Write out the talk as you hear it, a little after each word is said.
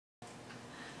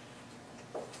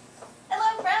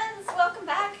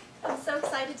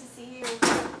excited to see you.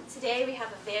 Today we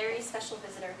have a very special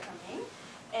visitor coming,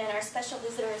 and our special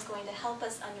visitor is going to help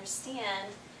us understand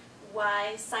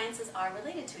why sciences are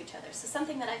related to each other. So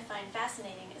something that I find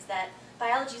fascinating is that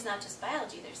biology is not just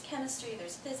biology. There's chemistry,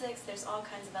 there's physics, there's all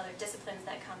kinds of other disciplines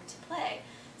that come into play.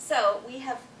 So we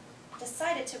have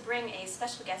decided to bring a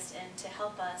special guest in to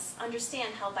help us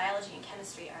understand how biology and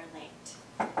chemistry are linked.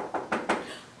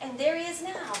 And there he is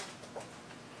now.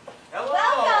 Hello,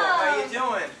 welcome. How you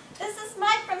doing? This is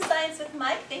Mike from Science with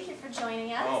Mike. Thank you for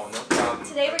joining us. Oh, no problem.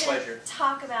 Today we're My going to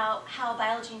talk about how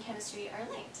biology and chemistry are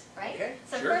linked, right? Okay,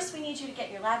 so sure. first we need you to get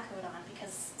your lab coat on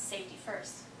because safety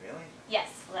first. Really?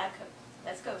 Yes, lab coat.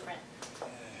 Let's go, friend.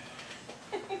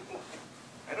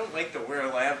 I don't like to wear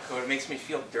a lab coat. It makes me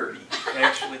feel dirty,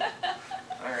 actually.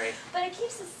 All right. But it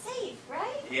keeps us safe,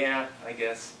 right? Yeah, I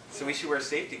guess. So we should wear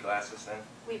safety glasses then.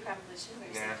 We probably should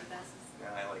wear safety glasses. No,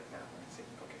 I like not wearing safety.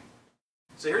 Okay.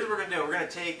 So here's what we're going to do. We're going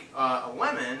to take a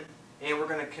lemon and we're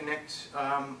going to connect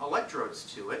electrodes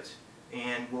to it,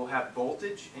 and we'll have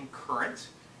voltage and current.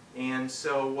 And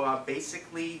so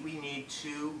basically we need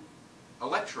two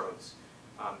electrodes.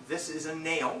 This is a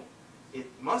nail. It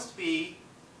must be,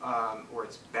 or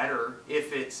it's better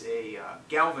if it's a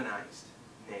galvanized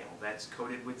nail that's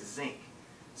coated with zinc.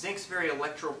 Zinc's very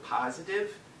electropositive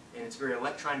and it's very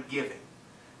electron giving.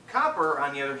 Copper,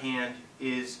 on the other hand,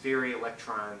 is very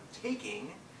electron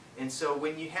taking, and so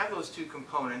when you have those two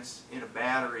components in a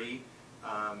battery,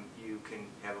 you can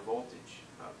have a voltage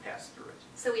pass through it.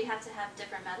 So we have to have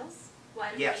different metals?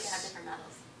 Why do we need to have different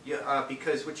metals? Yeah,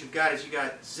 because what you've got is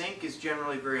zinc is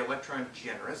generally very electron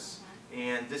generous,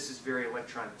 and this is very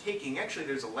electron taking. Actually,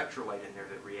 there's electrolyte in there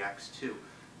that reacts too.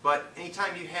 But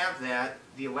anytime you have that,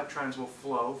 the electrons will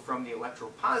flow from the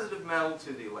electropositive metal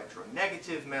to the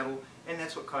electronegative metal, and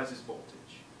that's what causes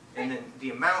voltage. And then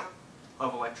the amount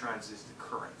of electrons is the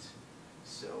current.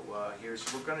 So here's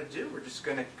what we're going to do. We're just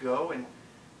going to go and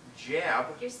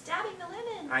jab. You're stabbing the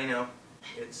lemon. I know.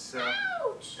 It's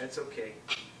ouch! That's okay.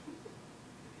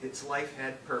 Its life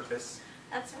had purpose.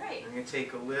 That's right. I'm going to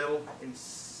take a little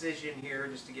incision here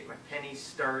just to get my penny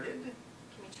started. Can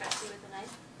we trust you with a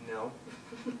knife? No.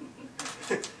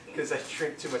 Because I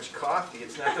drink too much coffee.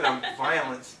 It's not that I'm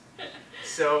violent.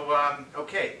 So,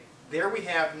 okay. There we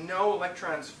have no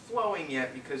electrons flowing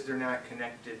yet because they're not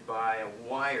connected by a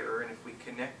wire, and if we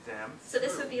connect them... So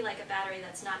this would be like a battery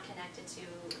that's not connected to...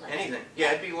 Like, anything.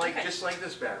 Yeah, it'd be like just like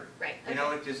this battery. Right. You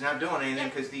know, it's not doing anything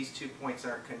because these 2 points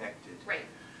aren't connected. Right.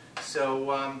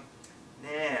 So,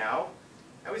 now,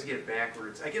 I always get it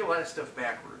backwards. I get a lot of stuff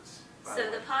backwards.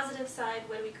 So the positive side,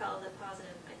 what do we call the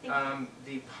positive? I think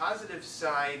the positive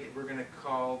side we're going to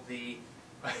call the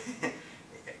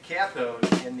cathode,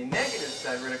 and the negative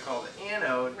side we're going to call the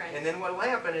anode. Right. And then what will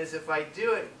happen is if I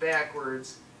do it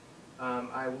backwards,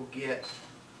 I will get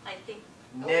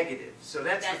negative. So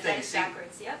that's the thing. That's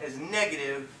backwards, yep. As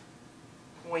negative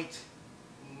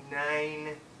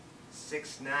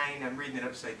 0.969, I'm reading it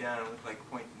upside down, it looks like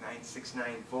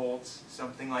 0.969 volts,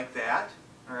 something like that.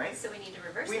 All right. So we need to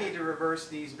reverse We need to reverse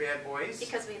these bad boys.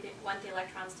 Because we want the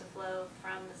electrons to flow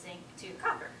from the zinc to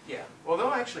copper. Yeah. Well, they'll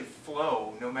actually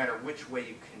flow no matter which way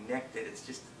you connect it. It's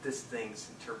just this thing's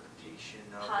interpretation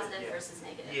of positive it. versus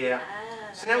negative. Yeah.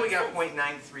 Ah, so now we got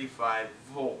 0.935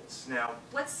 volts. Now.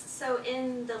 So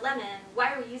in the lemon,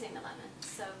 why are we using the lemon?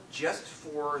 So just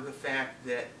for the fact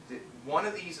that one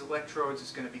of these electrodes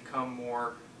is going to become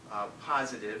more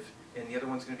positive, and the other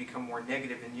one's going to become more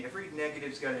negative, and every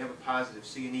negative's got to have a positive,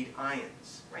 so you need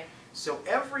ions. Right. So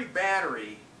every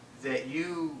battery that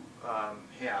you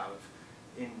have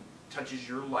touches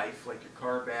your life, like your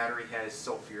car battery has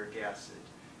sulfuric acid.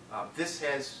 This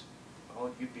has, well,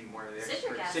 you'd be more of the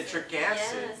expert. Citric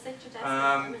acid. Yeah, citric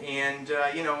acid. And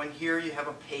you know, in here you have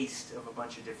a paste of a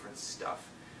bunch of different stuff.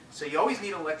 So you always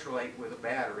need electrolyte with a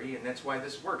battery, and that's why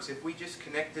this works. If we just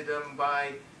connected them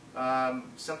by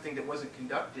something that wasn't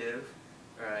conductive,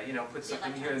 you know, put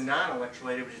something here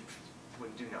non-electrolyte, it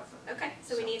wouldn't do nothing. Okay,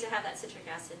 so we need to have that citric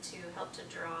acid to help to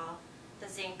draw the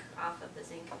zinc off of the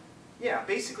zinc. Yeah,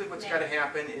 basically what's got to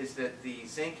happen is that the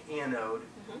zinc anode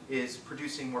is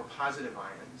producing more positive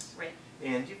ions. Right.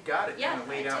 And you've got it kind of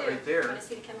laid out right there. You want to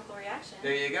see the chemical reaction.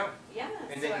 There you go. Yeah,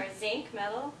 and so then our zinc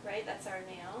metal, right, that's our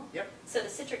nail. Yep. So the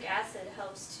citric acid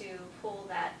helps to pull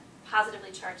that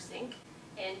positively charged zinc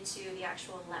into the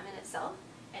actual lemon itself,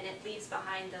 and it leaves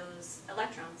behind those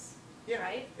electrons. Yeah.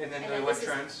 Right? And then the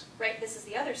electrons. This is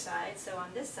the other side. So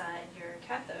on this side, your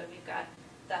cathode, we've got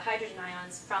the hydrogen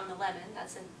ions from the lemon,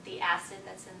 that's in the acid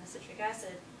that's in the citric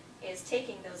acid, is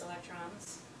taking those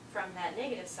electrons from that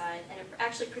negative side, and it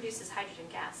actually produces hydrogen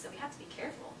gas. So we have to be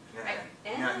careful. Nah,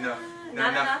 right? not enough.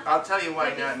 Not enough. I'll tell you why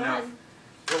not fun. enough.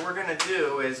 what we're going to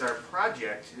do is our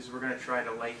project is we're going to try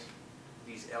to light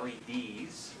these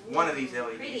LEDs. One of these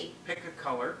LEDs. Pretty. Pick a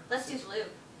color. Let's do blue.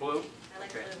 Blue? I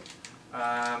like Okay.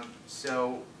 blue.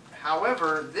 So,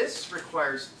 however, this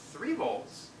requires 3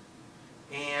 volts,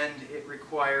 and it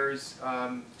requires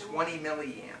 20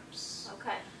 milliamps.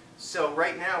 Okay. So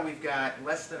right now we've got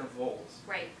less than a volt,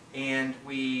 Right. and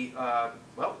we,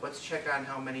 well, let's check on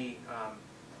how many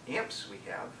amps we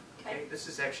have. Okay. This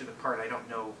is actually the part I don't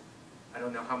know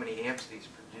how many amps these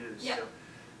produce. Yeah. So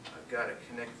I've got to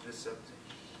connect this up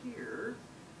to here,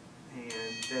 and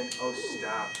then, oh,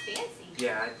 stop. Fancy.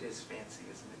 Yeah, it is fancy,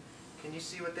 isn't it? Can you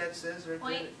see what that says right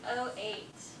there? 0.08,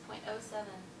 0.07.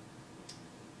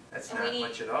 That's And not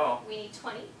much at all. We need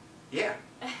 20. Yeah,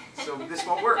 so this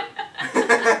won't work.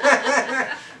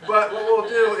 But what we'll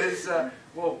do is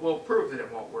we'll prove that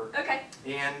it won't work. Okay.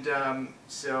 And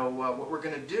so what we're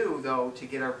going to do, though, to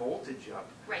get our voltage up,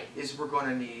 Right. is we're going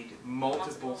to need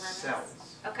multiple lemons.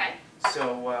 cells. Okay.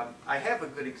 So I have a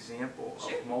good example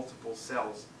Sure. of multiple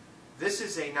cells. This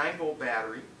is a 9-volt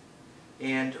battery,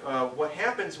 and what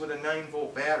happens with a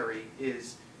 9-volt battery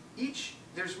is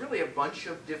there's really a bunch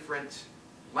of different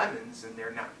lemons, and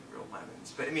they're not real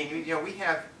lemons, but I mean, you know, we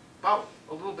have about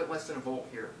a little bit less than a volt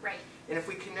here. Right. And if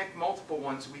we connect multiple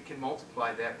ones, we can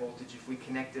multiply that voltage if we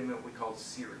connect them in what we call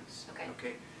series.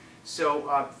 Okay.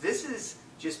 So this is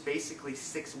just basically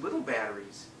 6 little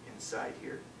batteries inside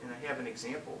here, and I have an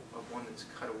example of one that's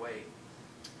cut away.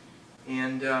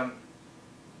 And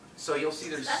so you'll see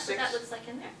there's That's 6. what that looks like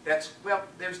in there. Well,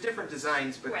 there's different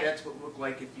designs, but Right. that's what it would look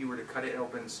like if you were to cut it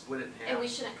open and split it in half. And we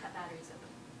shouldn't cut batteries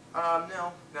open.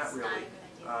 No, not It's really. not a good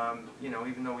idea. You know,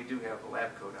 even though we do have a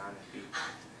lab coat on it.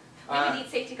 We would need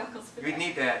safety goggles for You'd that.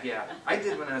 need that, yeah. I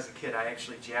did when I was a kid. I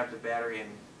actually jabbed a battery and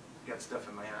got stuff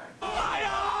in my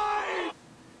eye.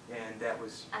 And that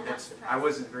was, I'm not surprised. I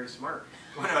wasn't very smart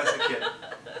when I was a kid.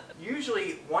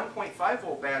 Usually 1.5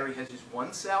 volt battery has just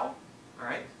 1 cell, all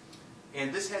right?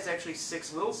 And this has actually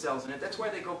 6 little cells in it. That's why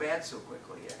they go bad so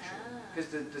quickly, actually.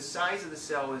 Because the size of the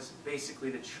cell is basically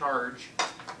the charge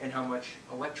and how much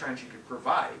electrons you can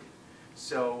provide.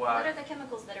 So What are the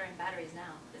chemicals that are in batteries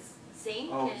now? Is zinc?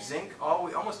 oh, and zinc,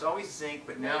 almost always zinc,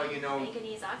 but now, you know,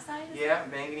 manganese oxide? yeah,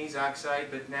 manganese oxide,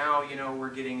 but now, you know, we're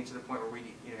getting into the point where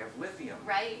we have lithium.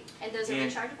 Right. And those are And-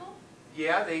 rechargeable?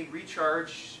 Yeah, they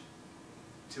recharge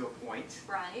to a point.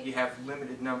 Right. You have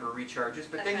limited number of recharges,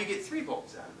 but then you Okay. get 3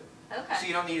 volts out of it. Okay. So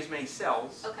you don't need as many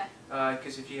cells. Okay.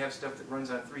 Because if you have stuff that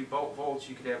runs on 3 volts,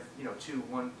 you could have, you know, 2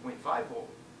 1.5 volt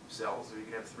cells, or you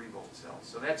could have 3 volt cells.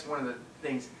 So that's one of the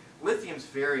things. Lithium's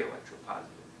very electropositive,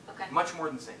 Okay. much more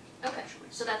than zinc, Okay. actually.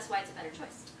 So that's why it's a better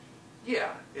choice.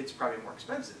 Yeah, it's probably more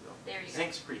expensive though. There you go.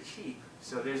 Zinc's pretty cheap,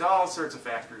 so there's all sorts of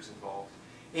factors involved.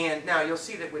 And now you'll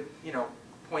see that with, you know,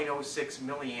 0.06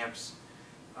 milliamps,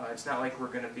 it's not like we're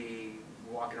going to be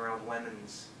walking around with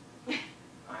lemons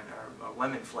on our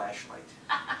lemon flashlight.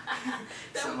 That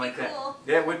Something would like be cool.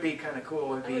 that. That would be kind of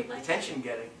cool. It would I be would like attention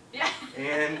getting. Yeah.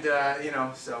 And, you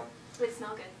know, so, It would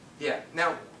smell good. yeah.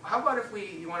 Now, how about if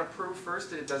you want to prove first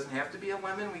that it doesn't have to be a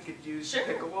lemon? We could use Sure.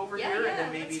 pickle over Yeah, here, yeah, and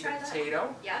then maybe let's the try that.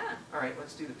 potato. Yeah. All right,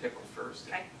 let's do the pickle first.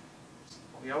 Okay.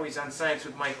 We always, on Science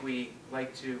with Mike, we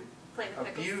like to Play with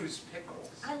pickles. abuse pickles.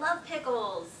 I love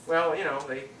pickles. Well, you know,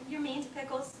 You're mean to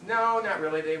pickles? no, not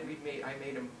really. I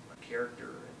made them a character.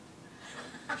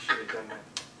 And I should have done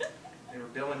that. They were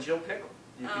Bill and Jill Pickle.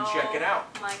 You can check it out.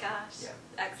 Oh my gosh. Yeah.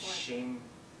 Excellent.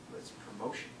 Shameless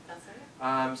promotion. That's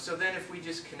all right. So then if we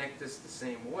just connect this the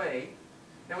same way,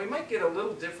 now we might get a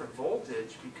little different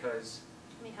voltage because,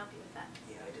 Let me help you with that.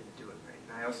 yeah, I didn't do it right.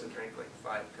 And I also drank like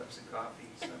 5 cups of coffee,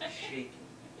 so I'm shaking.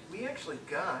 We actually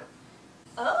got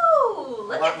Oh,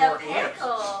 look a lot at more the amps.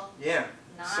 pickle. Yeah.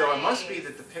 So it must be Nice.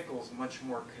 that the pickle's much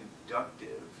more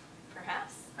conductive.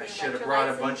 Perhaps. I The should have brought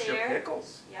a electrolytes in bunch of there.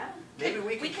 pickles. Yeah. Maybe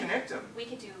we could connect them. We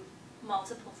could do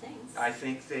multiple things. I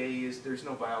think there's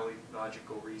no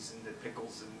biological reason that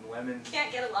pickles and lemons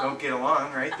Can't get along. don't get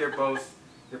along, right? They're both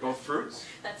fruits.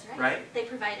 That's right. Right? They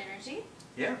provide energy.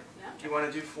 Yeah. Yeah. Do you want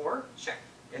to do 4? Sure.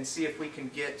 And see if we can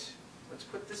get, let's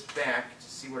put this back to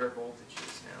see what our voltage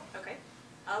is now. Okay.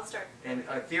 I'll start. And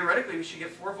theoretically we should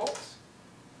get 4 volts.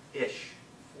 Ish.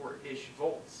 4-ish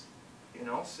volts. You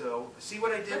know, so see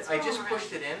what I did? Let's I roll just around.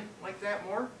 pushed it in like that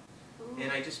more, Ooh. and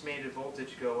I just made the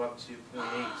voltage go up to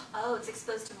 0.8. Oh, it's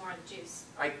exposed to more of the juice.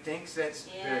 I think that's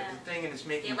Yeah. the thing, and it's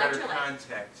making The better electrolyte.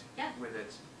 contact Yeah. with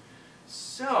it.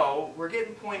 So we're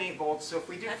getting 0.8 volts. So if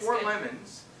we do That's 4 good.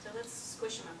 lemons, So let's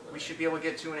squish them up a little we bit. should be able to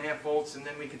get 2.5 volts, and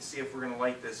then we could see if we're going to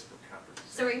light this for copper.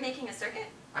 So are you making a circuit?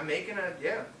 I'm making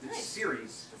it's Nice.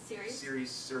 series. A series?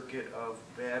 Series circuit of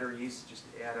batteries. Just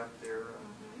add up their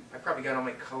I probably got all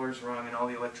my colors wrong, and all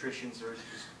the electricians are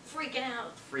just Freaking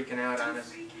out. freaking out on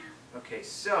us. Freak out. Okay,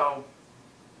 so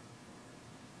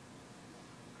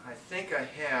I think I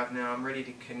have now. I'm ready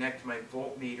to connect my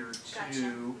voltmeter to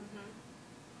Gotcha.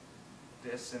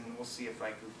 this, and we'll see if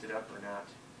I goofed it up or not.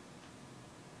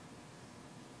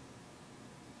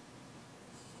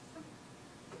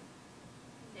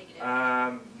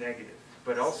 Negative. Negative,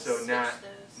 but So also switch not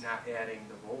those. adding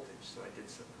the voltage, so I did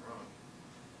something wrong.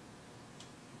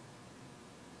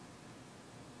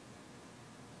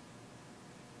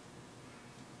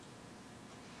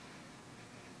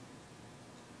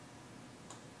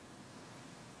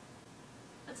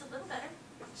 That's a little better.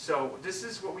 So this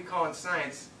is what we call in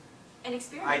science, An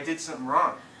experiment. I did something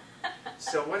wrong.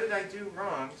 So what did I do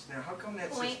wrong? Now how come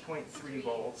that says 0.3 0.3.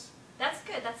 volts? That's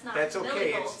good. That's not That's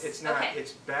okay, millivolts. it's not, Okay.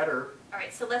 it's better. All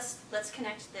right. So let's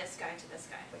connect this guy to this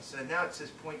guy. So now it says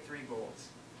 0.3 volts.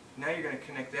 Now you're going to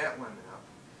connect that lemon up.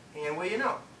 And what do you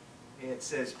know? It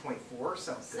says 0.4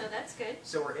 something. So that's good.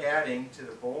 So we're adding to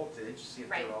the voltage, see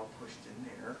if Right. they're all pushed in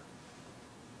there.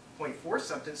 0.4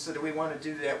 something, so do we want to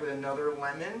do that with another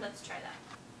lemon? Let's try that.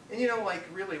 And you know, like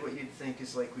really what you'd think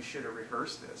is like we should have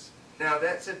rehearsed this. Now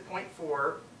that said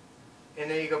 0.4,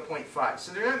 and then you go 0.5.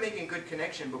 So they're not making good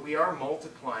connection, but we are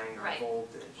multiplying our Right.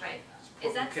 voltage. Right. Is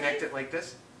Is that connect safe? it like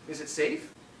this? Is it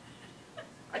safe?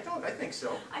 I think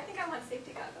so. I think I want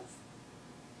safety goggles.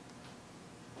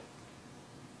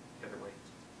 The other way.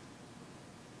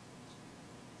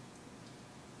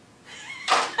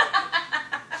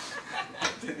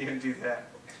 Didn't even do that.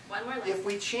 One more If lesson.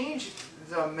 we change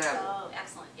the metal, Oh,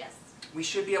 excellent. Yes. we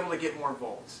should be able to get more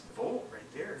volts. Volt right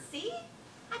there. See?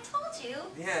 I told you.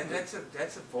 Yeah, that's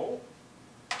a volt.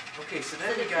 Okay, so So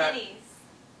then the we got, pennies.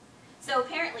 So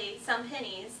apparently, some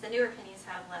pennies, the newer pennies,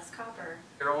 have less copper.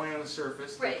 they're only on the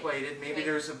surface, they're Right. plated. Maybe Right.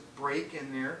 there's a break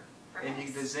in there, and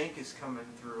Perhaps. the zinc is coming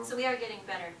through. So we are getting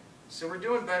better. So we're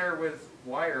doing better with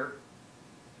wire.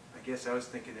 I guess I was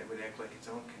thinking it would act like its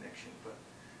own connection, but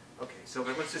okay. So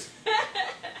but let's just,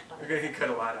 we're going to cut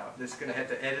a lot out. This is going to have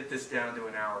to edit this down to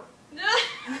an hour.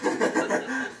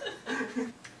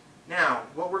 Now,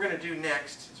 what we're going to do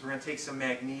next is we're going to take some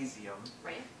magnesium.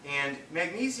 Right. And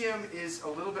magnesium is a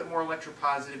little bit more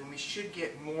electropositive, and we should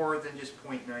get more than just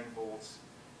 0.9 volts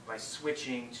by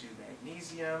switching to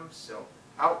magnesium. So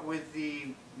out with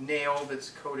the nail that's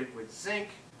coated with zinc.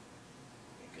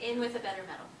 In with a better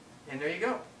metal. And there you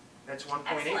go. That's 1.8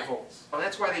 Excellent. volts. Well,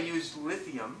 that's why they use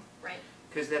lithium, Right.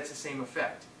 because that's the same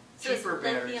effect. So Cheaper is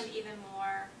batteries. lithium even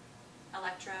more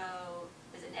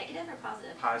is it negative or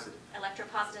positive? Positive.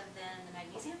 Electropositive than the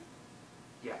magnesium?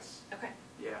 Yes. Okay.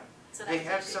 Yeah. So They that's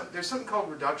have easy. some. There's something called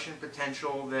reduction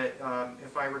potential that,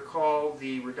 if I recall,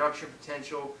 the reduction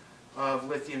potential of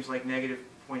lithium's like negative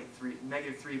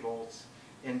 3 volts,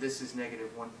 and this is negative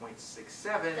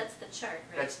 1.67. That's the chart,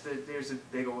 right? There's a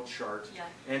big old chart. Yeah.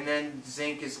 And then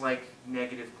zinc is like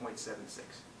negative 0.76.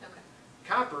 Okay.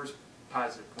 Copper's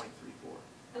positive 0.34.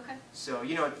 Okay. So,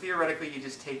 you know, theoretically you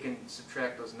just take and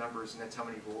subtract those numbers and that's how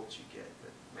many volts you get.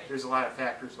 But Right. there's a lot of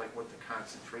factors like what the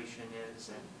concentration is.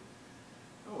 And,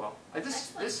 oh well.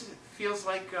 This feels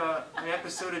like an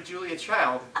episode of Julia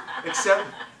Child, except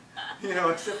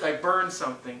I burned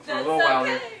something for a That's little while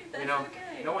okay. there. That's You know,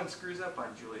 okay. no one screws up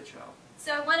on Julia Child.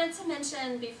 So I wanted to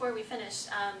mention before we finish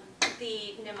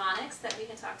the mnemonics that we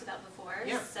had talked about before.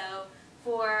 Yeah. So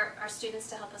for our students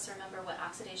to help us remember what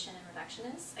oxidation and reduction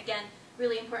is. Again,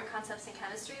 really important concepts in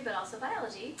chemistry, but also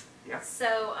biology. Yeah.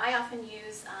 So I often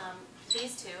use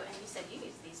these two, and you said you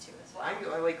use these two as well.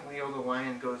 I like Leo the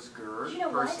lion goes grr, You know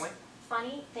personally. what?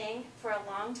 Funny thing, for a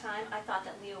long time I thought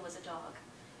that Leo was a dog.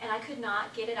 And I could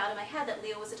not get it out of my head that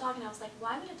Leo was a dog. And I was like,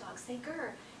 why would a dog say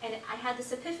grr? And I had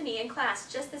this epiphany in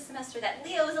class just this semester that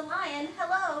Leo is a lion.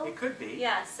 Hello. It could be.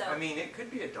 Yeah, so. I mean, it could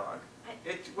be a dog.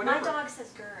 My Whatever. dog says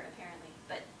grr, apparently,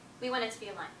 but we want it to be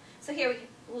a lion. So here,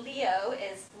 Leo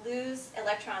is lose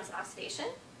electrons oxidation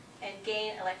and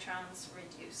gain electrons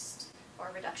reduced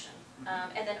or reduction.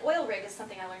 And then oil rig is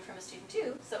something I learned from a student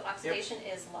too. So oxidation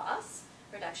is loss,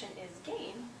 reduction is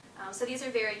gain. So these are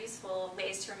very useful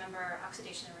ways to remember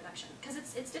oxidation and reduction because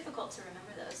it's difficult to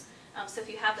remember those. So if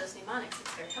you have those mnemonics,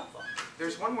 it's very helpful.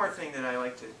 There's one more thing that I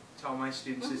like to tell my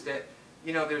students is that,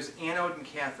 there's anode and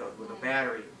cathode with a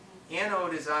battery.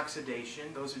 Anode is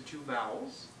oxidation, those are two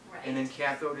vowels. Right. And then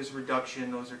cathode is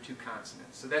reduction, those are two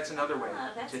consonants. So that's another way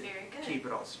that's to very good. keep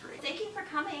it all straight. Thank you for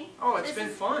coming. Oh, it's been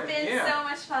fun. It's been so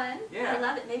much fun. Yeah. I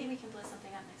love it. Maybe we can blow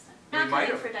something up next time. We Not might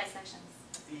coming have. for dissections.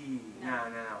 No.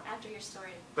 After your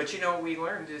story. But what we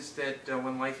learned is that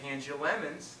when life hands you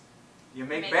lemons, you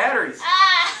make Make- batteries.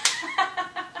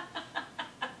 Ah!